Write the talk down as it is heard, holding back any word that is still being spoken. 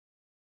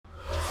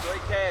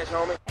cash,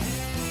 homie.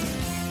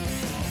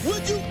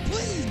 Would you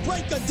please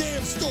break a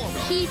damn story?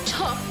 He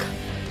took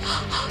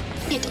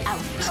it out.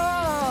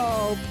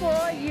 Oh,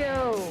 poor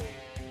you.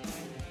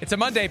 It's a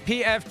Monday,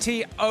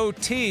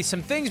 PFTOT.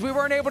 Some things we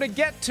weren't able to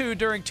get to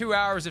during 2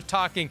 hours of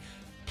talking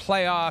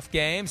playoff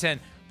games.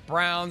 And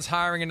Browns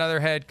hiring another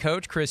head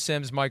coach. Chris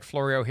Sims, Mike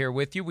Florio here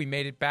with you. We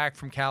made it back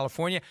from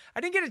California. I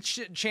didn't get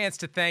a chance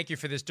to thank you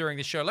for this during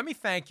the show. Let me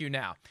thank you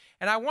now.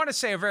 And I want to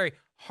say a very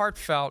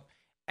heartfelt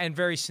and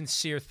very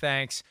sincere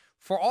thanks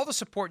for all the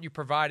support you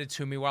provided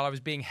to me while I was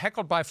being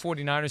heckled by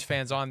 49ers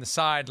fans on the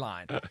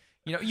sideline.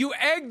 You know, you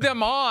egged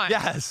them on.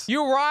 Yes.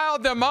 You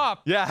riled them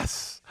up.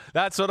 Yes.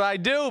 That's what I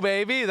do,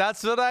 baby.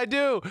 That's what I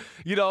do.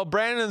 You know,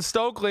 Brandon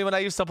Stokely, when I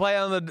used to play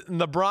on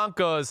the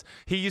Broncos,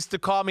 he used to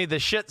call me the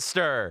shit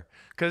stir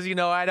because, you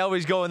know, I'd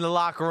always go in the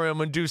locker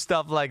room and do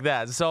stuff like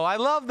that. So I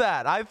love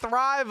that. I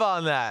thrive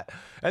on that.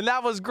 And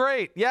that was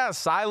great.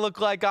 Yes, I look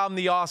like I'm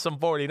the awesome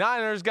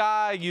 49ers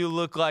guy. You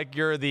look like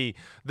you're the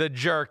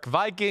jerk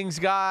Vikings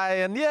guy.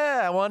 And,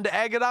 yeah, I wanted to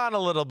egg it on a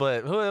little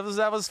bit.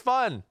 That was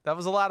fun. That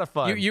was a lot of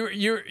fun.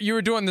 You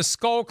were doing the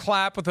skull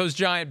clap with those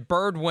giant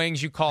bird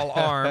wings you call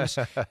arms.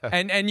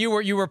 And you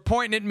were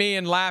pointing at me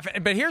and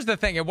laughing. But here's the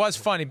thing. It was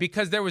funny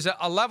because there was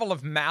a level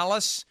of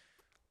malice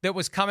that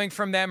was coming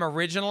from them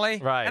originally.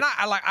 Right. And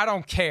I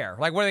don't care.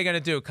 Like, what are they going to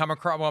do? Come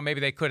across? Well,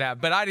 maybe they could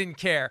have, but I didn't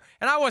care.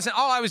 And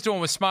all I was doing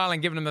was smiling,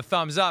 giving them the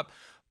thumbs up.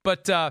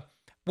 But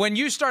when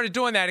you started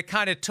doing that, it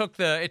kind of took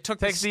the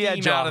steam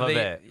edge out off of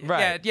it.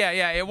 Right.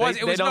 Yeah. It was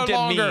don't no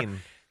longer mean.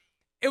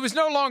 It was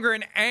no longer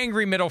an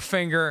angry middle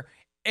finger.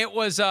 It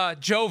was a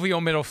jovial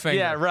middle finger.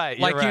 Yeah, right.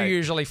 Like right. you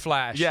usually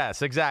flash.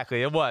 Yes,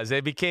 exactly. It was.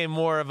 It became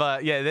more of a,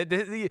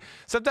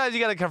 sometimes you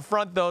got to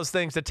confront those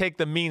things to take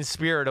the mean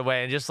spirit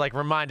away and just like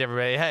remind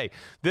everybody, hey,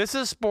 this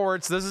is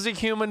sports. This is a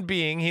human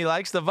being. He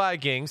likes the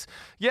Vikings.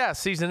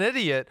 Yes, he's an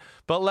idiot,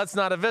 but let's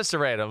not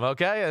eviscerate him,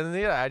 okay? And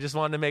I just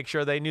wanted to make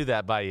sure they knew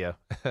that by you.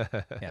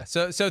 Yeah.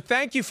 So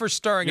thank you for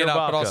stirring You're it up,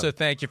 welcome. but also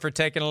thank you for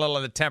taking a little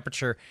of the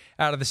temperature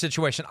out of the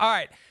situation. All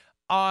right.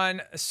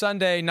 On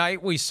Sunday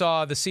night, we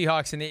saw the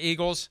Seahawks and the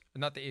Eagles,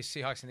 not the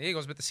Seahawks and the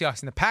Eagles, but the Seahawks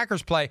and the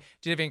Packers play.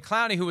 Jadeveon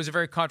Clowney, who was a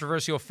very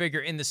controversial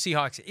figure in the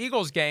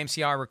Seahawks-Eagles game,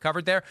 see how I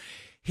recovered there.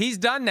 He's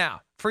done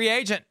now. Free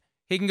agent.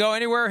 He can go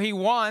anywhere he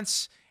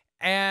wants.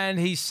 And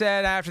he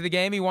said after the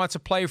game he wants to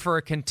play for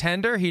a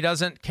contender. He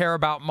doesn't care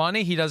about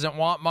money. He doesn't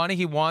want money.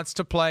 He wants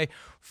to play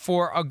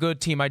for a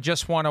good team. I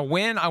just want to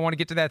win. I want to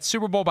get to that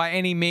Super Bowl by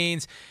any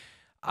means.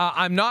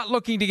 I'm not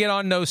looking to get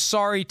on no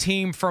sorry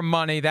team for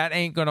money. That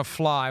ain't going to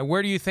fly.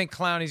 Where do you think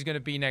Clowney's going to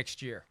be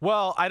next year?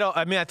 Well, I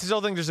still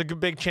think there's a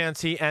big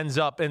chance he ends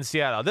up in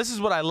Seattle. This is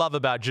what I love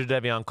about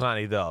Jadeveon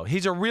Clowney, though.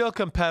 He's a real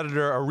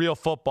competitor, a real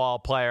football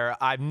player.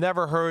 I've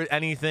never heard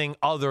anything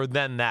other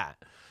than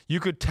that. You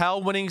could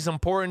tell winning's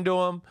important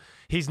to him.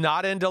 He's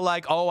not into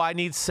like, oh, I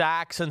need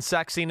sacks and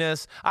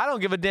sexiness. I don't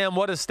give a damn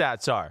what his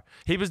stats are.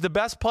 He was the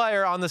best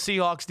player on the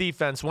Seahawks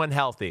defense when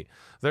healthy.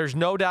 There's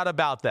no doubt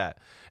about that.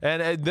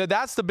 And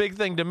that's the big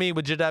thing to me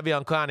with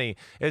Jadeveon Clowney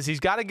is he's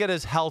got to get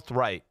his health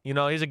right. You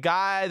know, he's a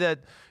guy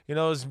that, you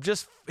know,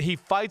 he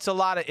fights a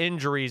lot of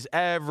injuries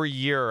every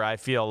year, I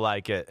feel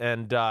like it.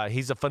 And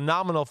he's a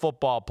phenomenal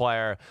football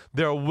player.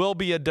 There will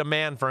be a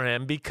demand for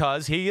him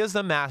because he is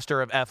the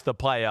master of F the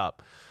play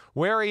up.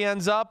 Where he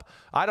ends up,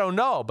 I don't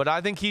know, but I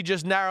think he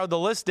just narrowed the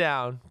list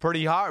down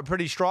pretty hard,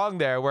 pretty strong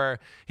there, where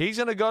he's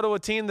going to go to a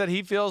team that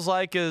he feels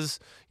like is,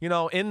 you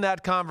know, in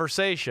that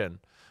conversation.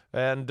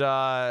 And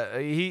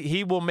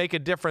he will make a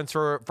difference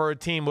for a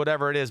team,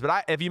 whatever it is.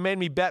 But if you made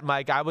me bet,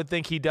 Mike, I would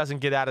think he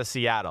doesn't get out of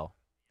Seattle.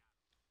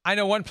 I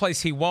know one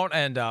place he won't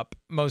end up,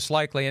 most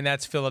likely, and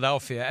that's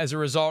Philadelphia, as a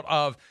result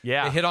of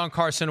the hit on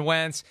Carson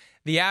Wentz,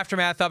 the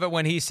aftermath of it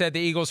when he said the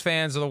Eagles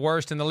fans are the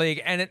worst in the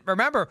league. And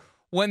remember,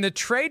 when the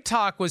trade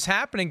talk was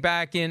happening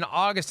back in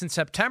August and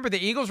September, the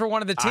Eagles were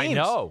one of the teams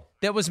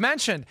that was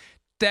mentioned.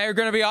 They're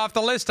going to be off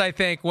the list, I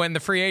think, when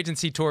the free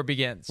agency tour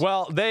begins.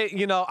 Well,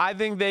 I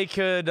think they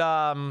could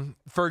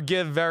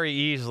forgive very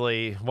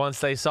easily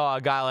once they saw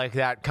a guy like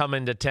that come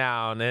into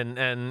town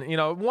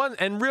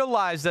and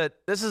realize that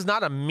this is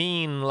not a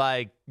mean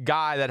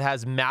guy that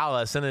has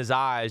malice in his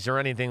eyes or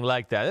anything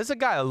like that. This is a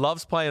guy that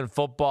loves playing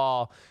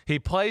football. He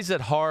plays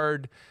it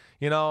hard.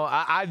 You know,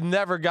 I've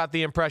never got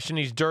the impression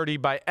he's dirty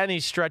by any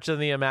stretch of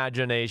the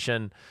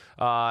imagination.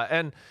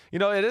 And, you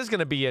know, it is going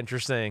to be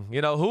interesting.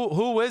 You know,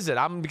 who is it?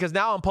 Because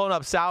now I'm pulling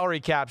up salary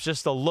caps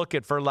just to look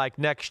at for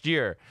next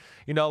year.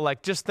 You know,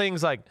 just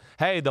things like,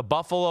 hey, the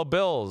Buffalo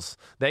Bills,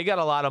 they got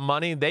a lot of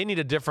money. They need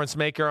a difference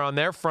maker on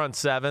their front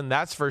seven.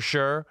 That's for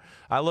sure.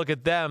 I look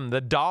at them, the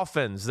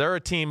Dolphins, they're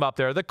a team up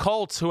there. The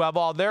Colts, who have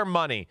all their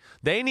money,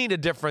 they need a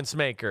difference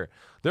maker.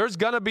 There's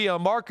going to be a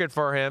market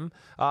for him.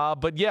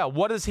 But, yeah,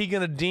 what is he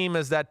going to deem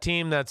as that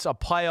team that's a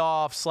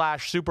playoff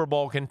 / Super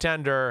Bowl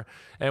contender?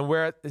 And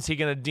where is he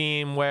going to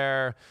deem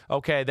where,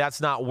 okay,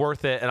 that's not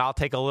worth it, and I'll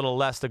take a little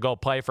less to go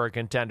play for a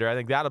contender? I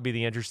think that'll be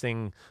the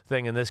interesting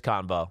thing in this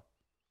combo.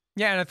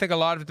 Yeah, and I think a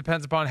lot of it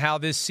depends upon how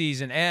this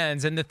season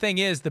ends. And the thing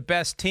is, the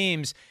best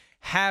teams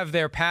have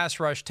their pass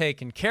rush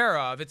taken care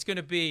of. It's going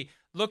to be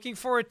looking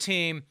for a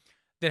team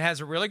that has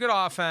a really good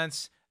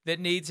offense that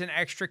needs an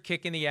extra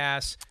kick in the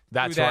ass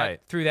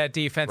through that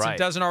defense and Right.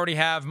 doesn't already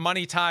have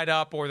money tied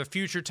up or the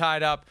future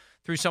tied up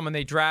through someone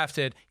they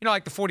drafted.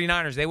 Like the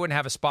 49ers, they wouldn't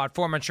have a spot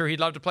for him. I'm sure he'd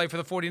love to play for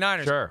the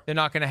 49ers. Sure. They're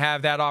not going to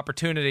have that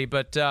opportunity,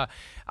 but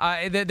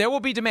there will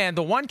be demand.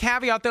 The one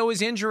caveat, though,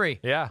 is injury.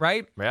 Yeah.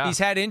 Right? Yeah. He's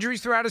had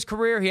injuries throughout his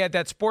career. He had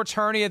that sports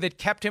hernia that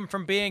kept him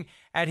from being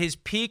at his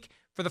peak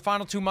for the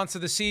final 2 months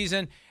of the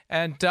season.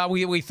 And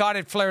we thought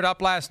it flared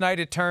up last night.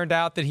 It turned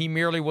out that he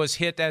merely was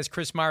hit, as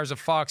Chris Myers of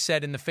Fox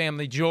said in the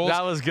Family Jewels.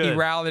 That was good. He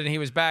rallied and he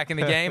was back in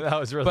the game. That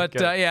was really but,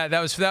 good. yeah,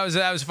 that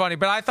was funny.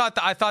 But I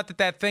thought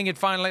that thing had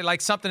finally, like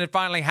something had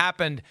finally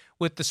happened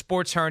with the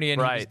sports hernia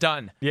and he was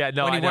done. Yeah,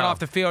 no, when he I went know. off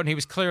the field and he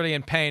was clearly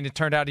in pain, it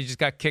turned out he just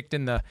got kicked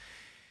in the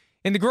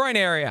groin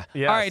area.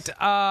 Yes.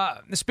 All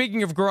right.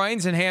 Speaking of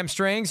groins and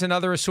hamstrings and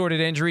other assorted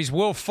injuries,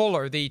 Will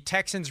Fuller, the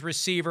Texans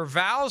receiver,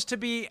 vows to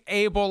be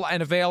able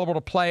and available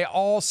to play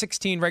all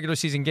 16 regular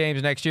season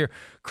games next year.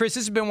 Chris,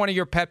 this has been one of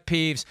your pet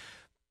peeves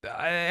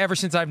ever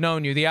since I've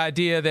known you. The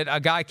idea that a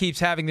guy keeps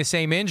having the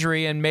same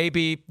injury and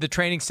maybe the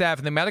training staff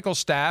and the medical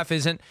staff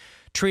isn't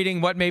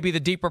treating what may be the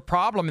deeper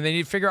problem, and they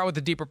need to figure out what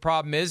the deeper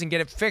problem is and get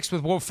it fixed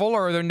with Will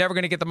Fuller, or they're never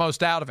going to get the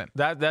most out of him.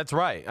 That's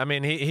right. I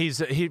mean,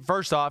 he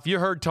first off, you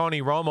heard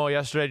Tony Romo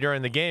yesterday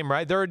during the game,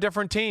 right? They're a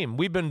different team.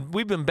 We've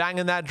been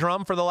banging that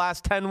drum for the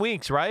last 10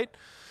 weeks, right?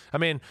 I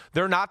mean,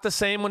 they're not the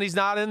same when he's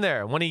not in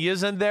there. When he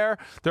is in there,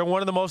 they're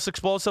one of the most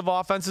explosive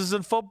offenses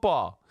in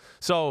football.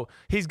 So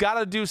he's got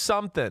to do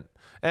something.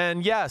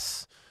 And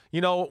yes,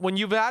 when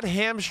you've had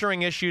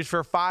hamstring issues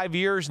for 5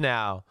 years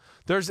now,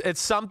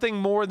 it's something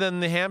more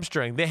than the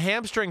hamstring. The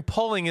hamstring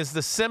pulling is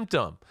the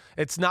symptom.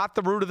 It's not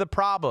the root of the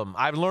problem.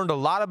 I've learned a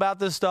lot about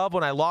this stuff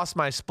when I lost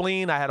my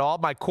spleen. I had all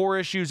my core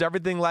issues,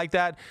 everything like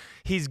that.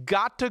 He's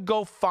got to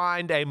go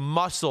find a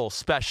muscle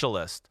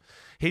specialist.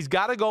 He's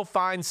got to go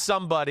find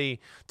somebody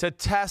to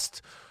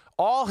test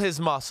all his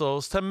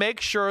muscles to make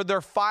sure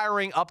they're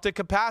firing up to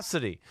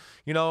capacity.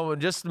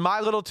 Just my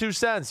little 2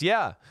 cents.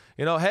 Yeah.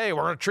 Hey,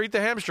 we're going to treat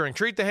the hamstring.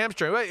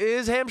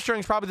 His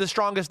hamstring's probably the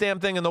strongest damn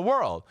thing in the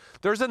world.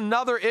 There's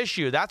another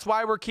issue. That's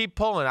why we keep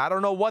pulling. I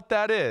don't know what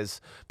that is,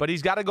 but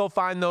he's got to go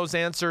find those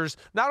answers,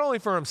 not only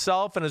for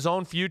himself and his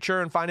own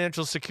future and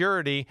financial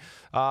security,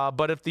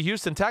 but if the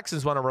Houston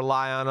Texans want to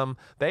rely on him,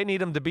 they need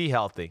him to be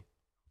healthy.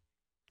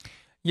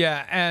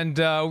 Yeah, and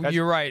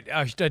you're right.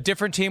 A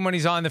different team when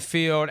he's on the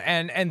field,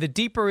 and the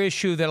deeper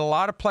issue that a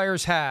lot of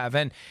players have.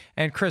 And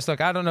Chris, look,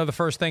 I don't know the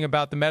first thing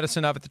about the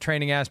medicine of it, the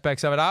training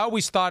aspects of it. I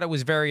always thought it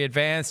was very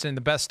advanced, and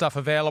the best stuff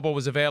available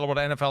was available to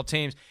NFL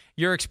teams.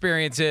 Your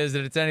experience is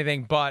that it's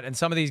anything but. And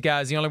some of these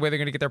guys, the only way they're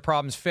going to get their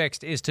problems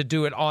fixed is to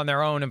do it on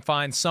their own and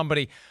find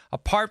somebody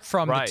apart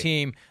from the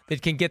team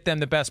that can get them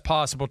the best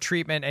possible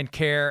treatment and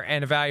care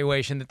and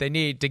evaluation that they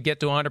need to get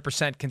to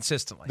 100%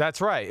 consistently.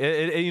 That's right.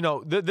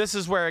 This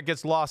is where it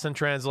gets lost in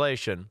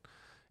translation.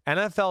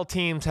 NFL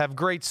teams have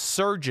great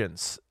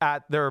surgeons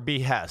at their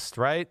behest,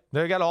 right?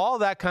 They got all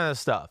that kind of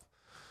stuff.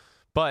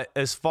 But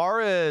as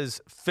far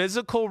as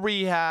physical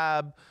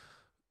rehab,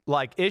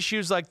 like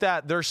issues like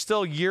that, they're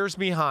still years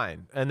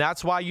behind. And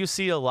that's why you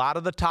see a lot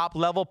of the top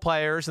level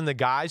players and the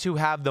guys who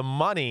have the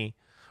money,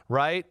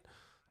 right,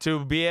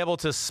 to be able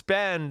to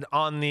spend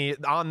on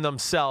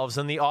themselves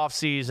in the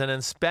offseason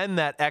and spend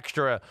that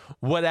extra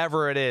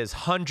whatever it is,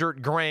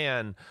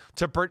 $100,000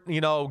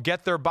 to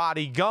get their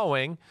body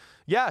going.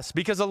 Yes,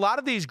 because a lot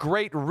of these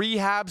great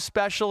rehab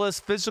specialists,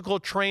 physical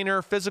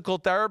trainer, physical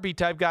therapy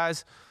type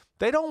guys,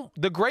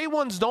 the great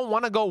ones don't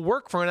want to go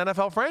work for an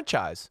NFL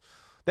franchise.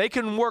 They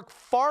can work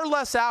far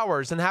less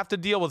hours and have to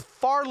deal with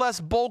far less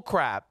bull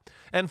crap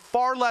and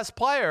far less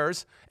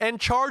players and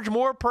charge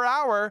more per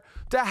hour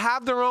to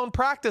have their own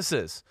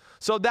practices.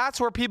 So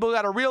that's where people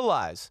got to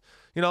realize,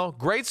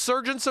 great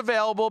surgeons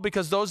available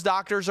because those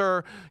doctors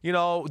are,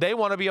 they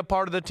want to be a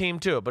part of the team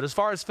too. But as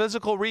far as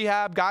physical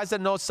rehab, guys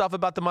that know stuff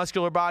about the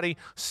muscular body,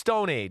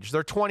 Stone Age,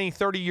 they're 20,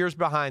 30 years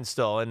behind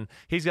still, and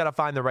he's got to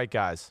find the right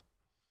guys.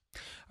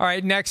 All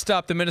right, next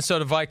up, the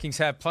Minnesota Vikings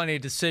have plenty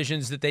of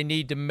decisions that they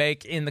need to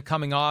make in the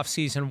coming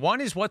offseason.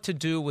 One is what to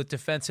do with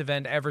defensive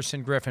end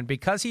Everson Griffin.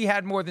 Because he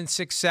had more than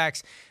 6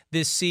 sacks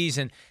this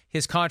season,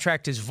 his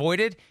contract is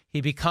voided. He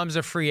becomes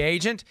a free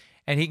agent,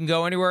 and he can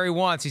go anywhere he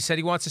wants. He said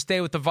he wants to stay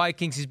with the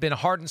Vikings. He's been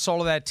heart and soul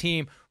of that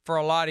team for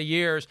a lot of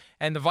years,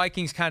 and the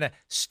Vikings kind of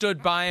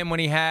stood by him when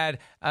he had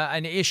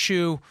an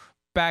issue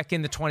back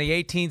in the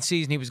 2018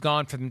 season. He was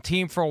gone from the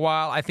team for a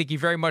while. I think he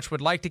very much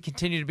would like to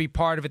continue to be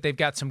part of it. They've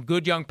got some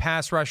good young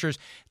pass rushers.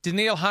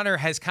 Danielle Hunter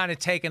has kind of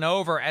taken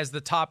over as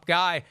the top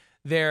guy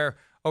there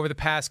over the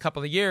past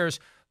couple of years.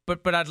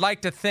 But I'd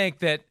like to think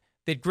that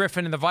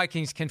Griffin and the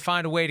Vikings can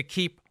find a way to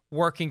keep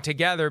working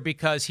together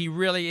because he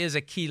really is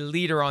a key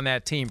leader on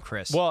that team,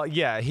 Chris. Well,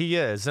 yeah, he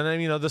is. And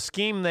then, the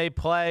scheme they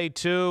play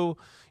too,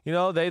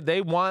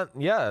 they want,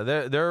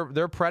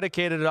 they're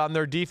predicated on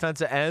their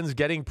defensive ends,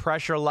 getting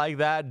pressure like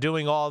that,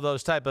 doing all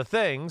those type of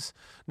things.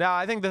 Now,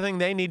 I think the thing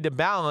they need to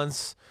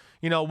balance,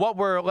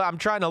 I'm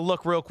trying to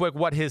look real quick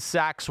what his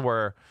sacks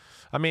were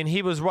I mean,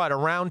 he was what,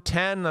 around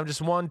 10? I'm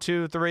just 1,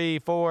 2, 3,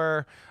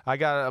 4. I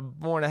got a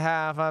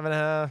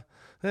 4.5,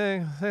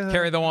 5.5.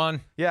 Carry the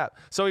one. Yeah.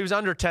 So he was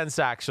under 10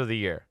 sacks for the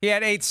year. He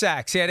had 8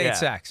 sacks.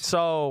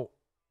 So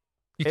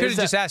you could have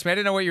just asked me. I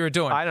didn't know what you were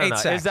doing. I don't know.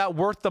 Sacks. Is that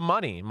worth the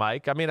money,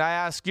 Mike? I mean, I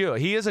ask you.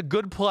 He is a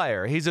good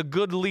player. He's a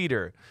good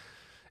leader.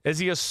 Is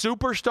he a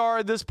superstar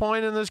at this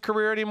point in his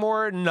career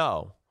anymore?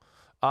 No.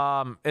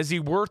 Is he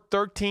worth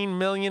 $13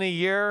 million a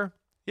year?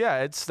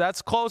 Yeah, that's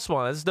a close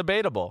one. It's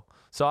debatable.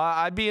 So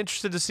I'd be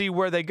interested to see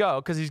where they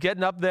go because he's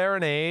getting up there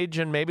in age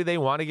and maybe they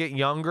want to get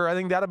younger. I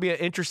think that'll be an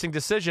interesting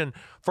decision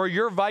for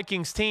your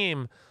Vikings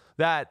team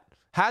that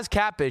has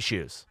cap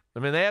issues. I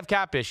mean, they have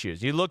cap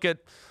issues. You look at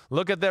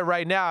that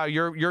right now.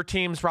 Your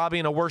team's probably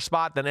in a worse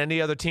spot than any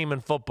other team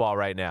in football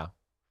right now.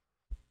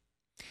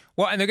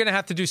 Well, and they're going to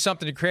have to do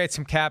something to create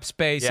some cap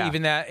space,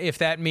 even that if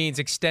that means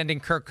extending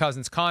Kirk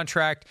Cousins'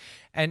 contract.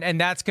 And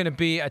that's going to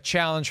be a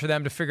challenge for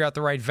them to figure out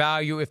the right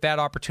value if that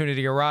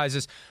opportunity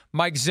arises.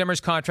 Mike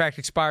Zimmer's contract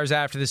expires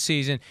after the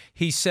season.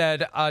 He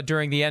said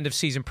during the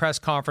end-of-season press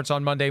conference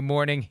on Monday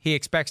morning he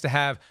expects to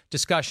have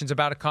discussions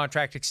about a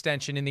contract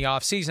extension in the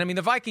offseason. I mean,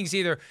 the Vikings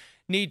either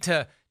need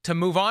to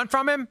move on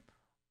from him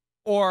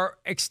or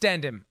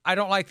extend him. I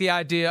don't like the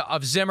idea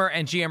of Zimmer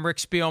and GM Rick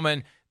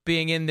Spielman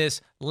being in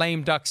this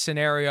lame duck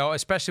scenario,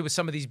 especially with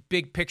some of these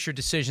big picture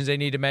decisions they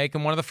need to make.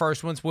 And one of the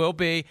first ones will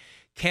be,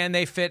 can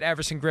they fit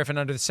Everson Griffin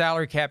under the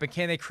salary cap, and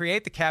can they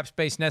create the cap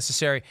space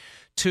necessary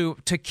to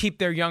keep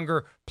their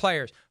younger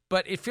players?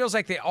 But it feels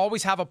like they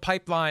always have a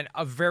pipeline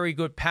of very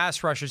good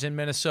pass rushers in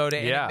Minnesota,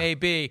 and it may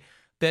be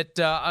that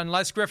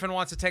unless Griffin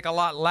wants to take a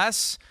lot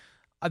less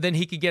than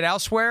he could get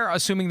elsewhere,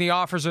 assuming the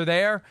offers are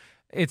there,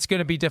 it's going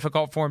to be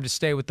difficult for him to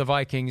stay with the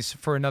Vikings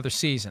for another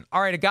season. All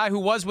right, a guy who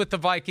was with the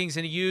Vikings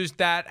and he used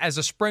that as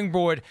a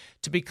springboard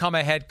to become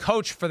a head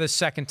coach for the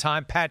second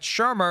time, Pat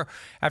Shurmur,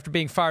 after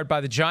being fired by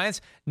the Giants,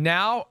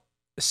 now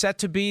set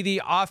to be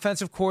the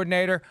offensive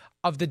coordinator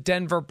of the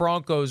Denver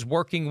Broncos,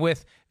 working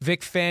with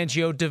Vic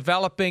Fangio,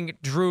 developing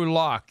Drew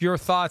Lock. Your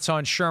thoughts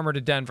on Shurmur to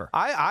Denver?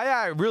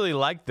 I really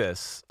like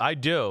this. I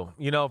do.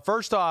 You know,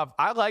 first off,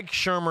 I like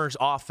Shurmur's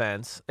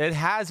offense. It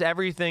has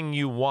everything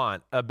you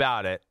want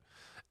about it.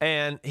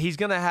 And he's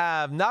going to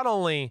have not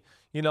only,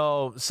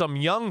 some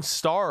young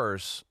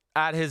stars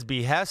at his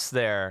behest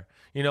there,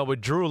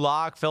 with Drew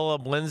Lock,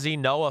 Phillip Lindsay,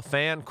 Noah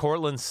Fant,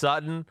 Courtland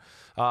Sutton.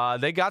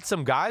 They got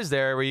some guys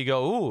there where you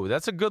go, ooh,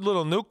 that's a good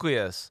little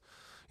nucleus.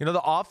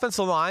 The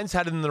offensive line's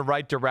headed in the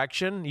right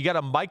direction. You got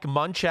a Mike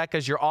Munchak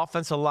as your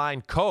offensive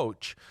line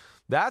coach.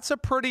 That's a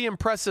pretty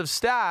impressive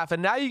staff.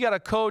 And now you got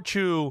a coach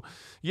who,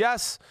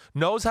 yes,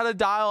 knows how to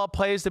dial up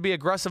plays to be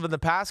aggressive in the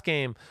pass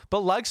game, but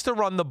likes to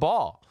run the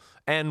ball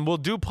and will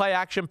do play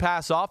action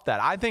pass off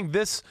that. I think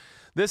this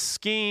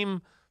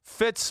scheme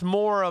fits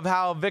more of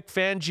how Vic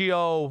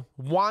Fangio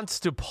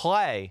wants to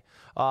play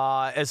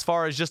as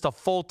far as just a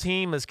full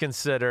team is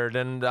considered.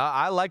 And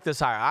I like this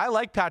hire. I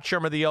like Pat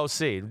Shurmur, the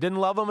OC. Didn't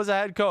love him as a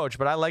head coach,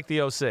 but I like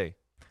the OC.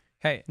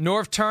 Hey,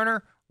 Norv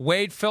Turner,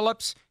 Wade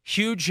Phillips,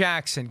 Hugh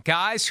Jackson,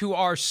 guys who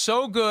are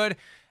so good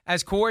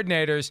as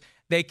coordinators,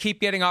 they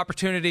keep getting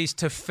opportunities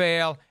to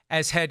fail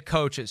as head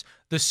coaches.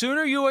 The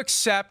sooner you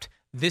accept,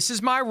 this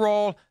is my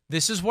role,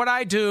 this is what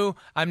I do,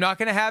 I'm not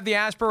going to have the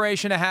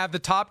aspiration to have the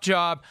top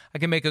job, I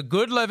can make a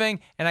good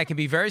living, and I can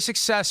be very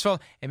successful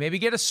and maybe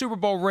get a Super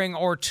Bowl ring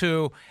or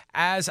two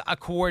as a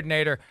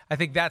coordinator. I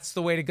think that's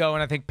the way to go,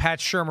 and I think Pat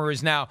Shurmur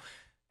is now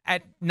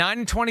at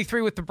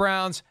 9-23 with the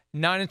Browns,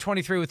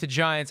 9-23 with the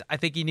Giants. I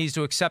think he needs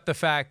to accept the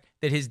fact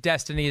that his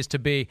destiny is to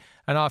be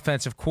an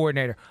offensive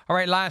coordinator. All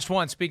right, last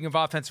one. Speaking of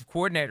offensive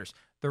coordinators,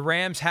 the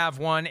Rams have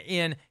one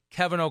in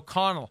Kevin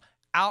O'Connell,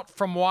 out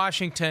from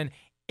Washington,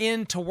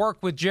 in to work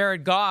with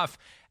Jared Goff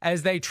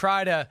as they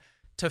try to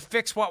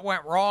fix what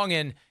went wrong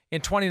in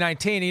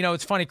 2019.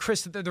 It's funny,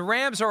 Chris, the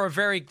Rams are a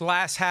very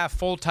glass half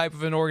full type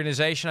of an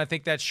organization. I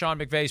think that's Sean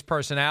McVay's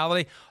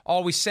personality,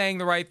 always saying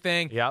the right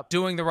thing,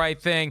 doing the right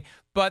thing.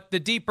 But the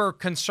deeper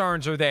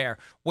concerns are there.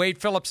 Wade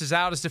Phillips is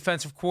out as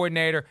defensive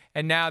coordinator,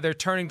 and now they're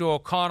turning to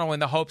O'Connell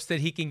in the hopes that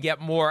he can get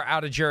more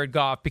out of Jared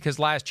Goff, because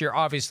last year,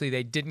 obviously,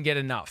 they didn't get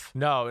enough.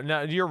 No,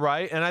 you're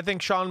right. And I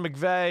think Sean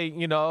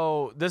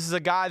McVay, this is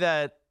a guy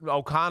that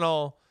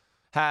O'Connell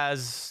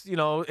has,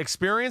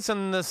 experience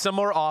in the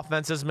similar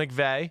offense as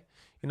McVay.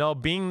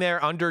 Being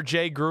there under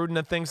Jay Gruden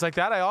and things like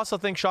that. I also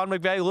think Sean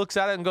McVay looks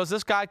at it and goes,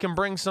 this guy can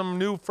bring some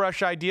new,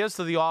 fresh ideas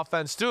to the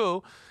offense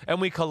too,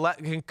 and we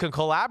can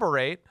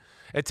collaborate.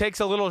 It takes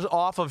a little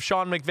off of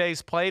Sean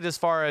McVay's plate as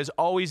far as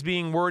always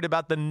being worried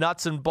about the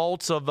nuts and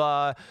bolts of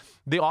the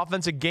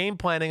offensive game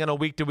planning on a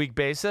week-to-week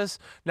basis.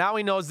 Now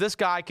he knows this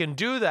guy can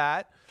do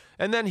that,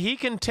 and then he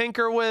can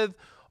tinker with,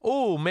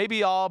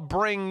 maybe I'll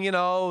bring,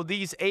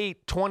 these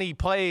 8, 20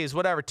 plays,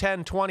 whatever,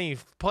 10, 20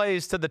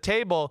 plays to the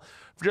table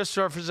just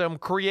for some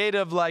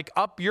creative,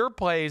 up your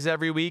plays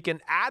every week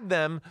and add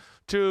them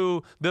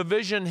to the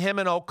vision him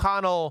and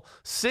O'Connell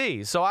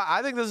see. So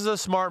I think this is a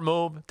smart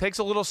move. Takes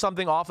a little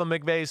something off of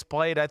McVay's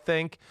plate, I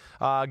think.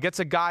 Gets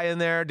a guy in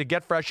there to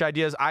get fresh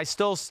ideas. I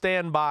still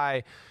stand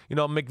by,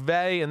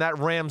 McVay and that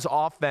Rams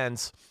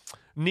offense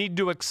need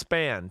to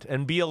expand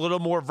and be a little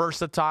more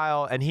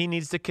versatile, and he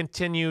needs to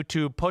continue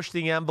to push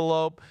the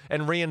envelope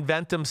and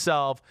reinvent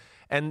himself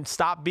and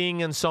stop being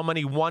in so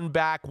many one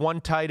back,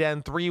 one tight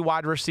end, 3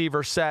 wide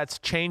receiver sets,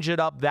 change it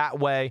up that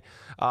way.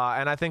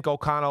 And I think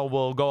O'Connell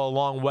will go a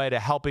long way to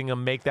helping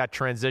him make that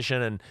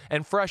transition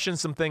and freshen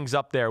some things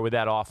up there with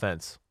that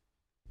offense.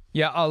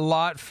 Yeah, a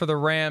lot for the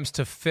Rams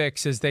to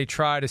fix as they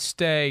try to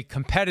stay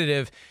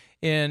competitive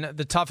in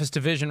the toughest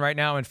division right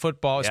now in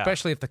football,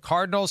 especially if the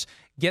Cardinals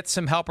get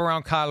some help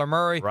around Kyler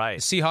Murray. Right.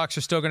 The Seahawks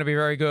are still going to be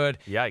very good.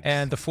 Yikes.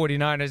 And the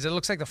 49ers, it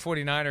looks like the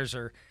 49ers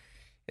are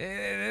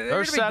they're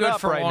going to be set good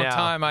up for right a long now.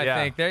 time, I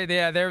think.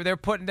 They're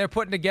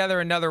putting together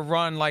another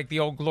run like the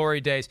old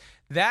glory days.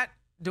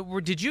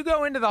 Did you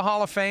go into the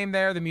Hall of Fame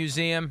there, the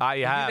museum? I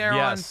have, there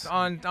yes.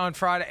 on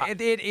Friday.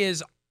 It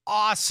is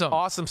awesome.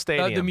 Awesome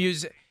stadium.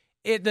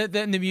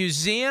 The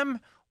museum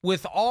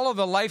with all of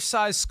the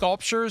life-size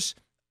sculptures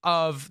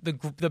of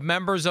the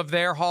members of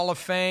their Hall of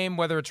Fame,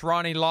 whether it's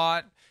Ronnie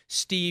Lott,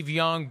 Steve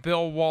Young,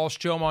 Bill Walsh,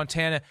 Joe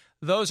Montana.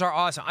 Those are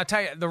awesome. I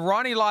tell you, the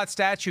Ronnie Lott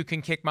statue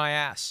can kick my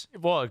ass.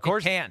 Well, of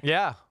course. It can.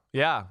 Yeah.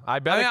 I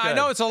bet it could. I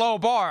know it's a low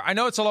bar,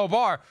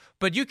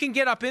 but you can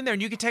get up in there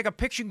and you can take a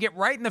picture and get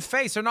right in the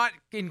face. They're not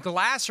in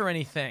glass or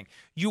anything.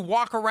 You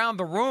walk around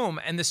the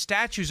room and the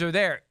statues are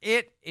there.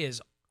 It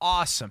is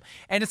awesome.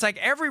 And it's like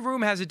every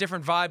room has a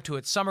different vibe to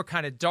it. Some are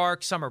kind of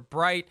dark, some are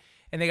bright,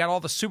 and they got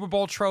all the Super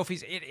Bowl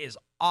trophies. It is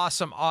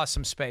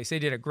awesome space. They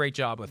did a great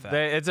job with that.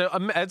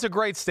 It's a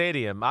great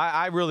stadium.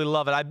 I really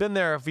love it. I've been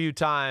there a few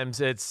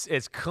times.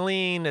 It's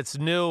clean. It's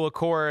new, of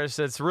course.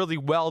 It's really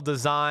well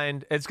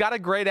designed. It's got a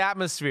great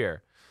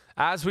atmosphere.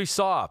 As we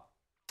saw,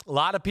 a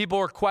lot of people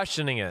were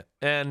questioning it,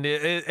 and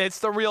it's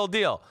the real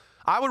deal.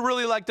 I would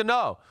really like to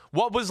know,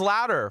 what was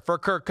louder for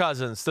Kirk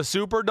Cousins, the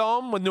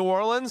Superdome with New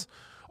Orleans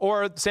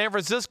or San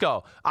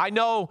Francisco? I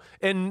know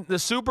in the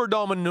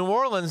Superdome in New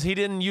Orleans, he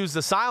didn't use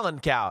the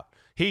silent count.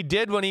 He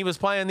did when he was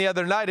playing the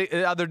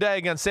other day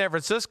against San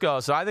Francisco.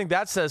 So I think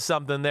that says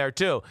something there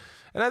too.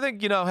 And I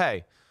think,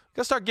 hey,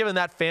 gotta start giving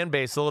that fan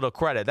base a little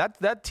credit.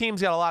 That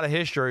team's got a lot of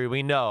history,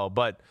 we know,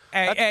 but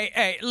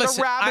hey, listen, it's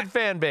a rabid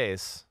fan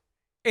base.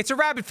 It's a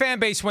rabid fan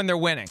base when they're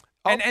winning.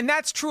 Oh. And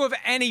that's true of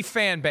any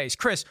fan base.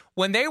 Chris,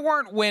 when they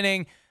weren't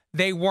winning,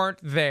 they weren't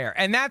there.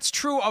 And that's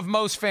true of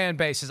most fan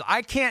bases.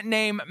 I can't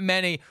name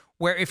many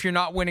where if you're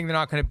not winning, they're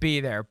not going to be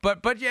there.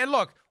 But yeah,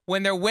 look,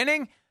 when they're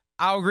winning,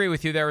 I'll agree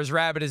with you. They're as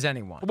rabid as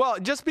anyone. Well,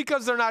 just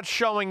because they're not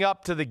showing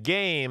up to the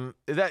game,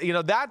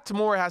 that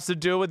more has to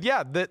do with,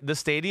 the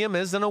stadium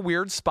is in a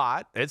weird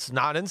spot. It's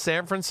not in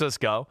San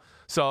Francisco.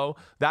 So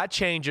that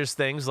changes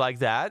things like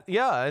that.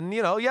 Yeah, and,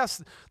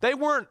 yes, they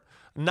weren't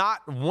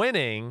not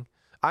winning.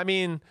 I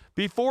mean,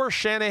 before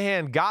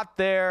Shanahan got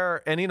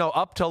there and,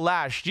 up to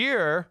last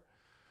year,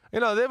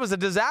 there was a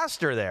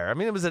disaster there. I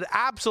mean, it was an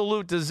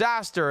absolute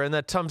disaster in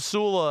the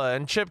Tomsula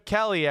and Chip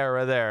Kelly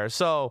era there.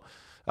 So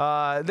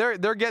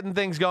they're getting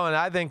things going.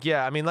 I think,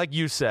 like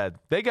you said,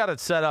 they got it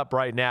set up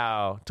right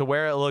now to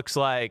where it looks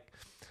like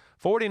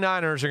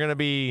 49ers are going to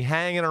be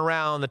hanging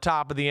around the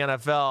top of the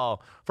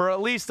NFL for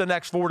at least the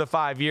next 4 to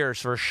 5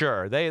 years for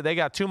sure. They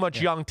got too much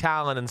young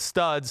talent and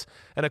studs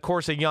and, of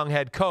course, a young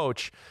head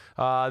coach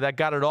that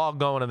got it all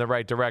going in the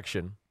right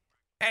direction.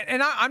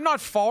 And I'm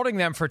not faulting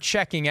them for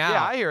checking out.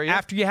 Yeah, I hear you.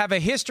 After you have a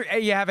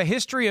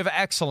history of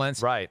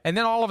excellence, right? And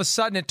then all of a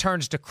sudden it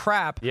turns to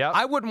crap. Yep.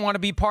 I wouldn't want to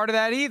be part of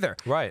that either.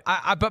 Right.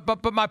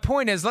 But my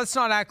point is, let's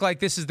not act like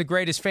this is the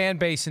greatest fan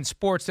base in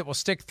sports that will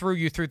stick through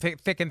you through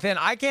thick and thin.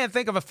 I can't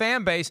think of a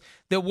fan base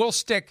that will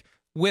stick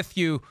with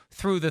you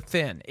through the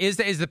thin. Is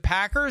the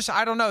Packers?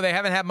 I don't know. They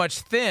haven't had much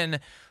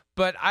thin.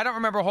 But I don't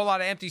remember a whole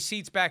lot of empty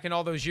seats back in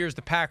all those years.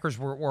 The Packers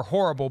were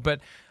horrible. But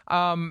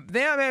maybe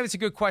it's a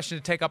good question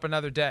to take up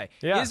another day.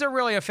 Yeah. Is there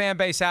really a fan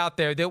base out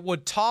there that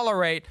would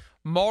tolerate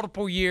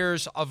multiple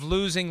years of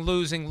losing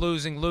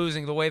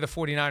the way the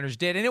 49ers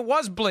did? And it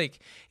was bleak.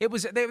 It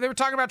was they were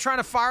talking about trying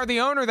to fire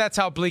the owner. That's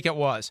how bleak it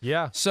was.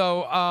 Yeah.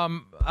 So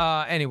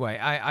anyway,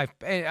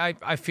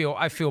 I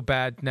feel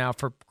bad now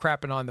for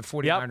crapping on the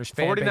 49ers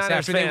fan base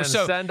after they were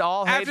so send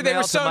all hate after they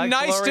were so Mike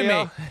nice Florio.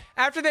 to me.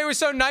 After they were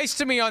so nice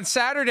to me on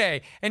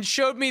Saturday and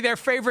showed me their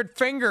favorite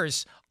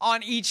fingers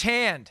on each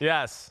hand.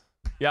 Yes.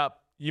 Yep.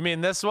 You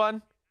mean this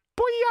one?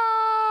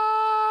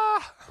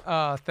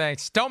 Booyah!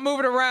 Thanks. Don't move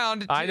it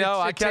around. I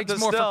know. It takes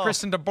more for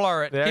Kristen to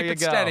blur it. There Keep you it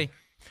go. steady.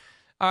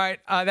 All right.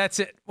 That's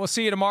it. We'll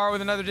see you tomorrow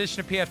with another edition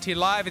of PFT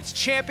Live. It's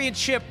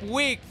championship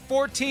week.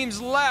 4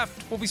 teams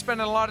left. We'll be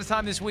spending a lot of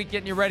time this week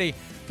getting you ready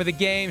for the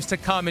games to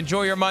come.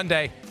 Enjoy your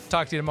Monday.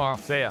 Talk to you tomorrow.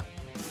 See ya.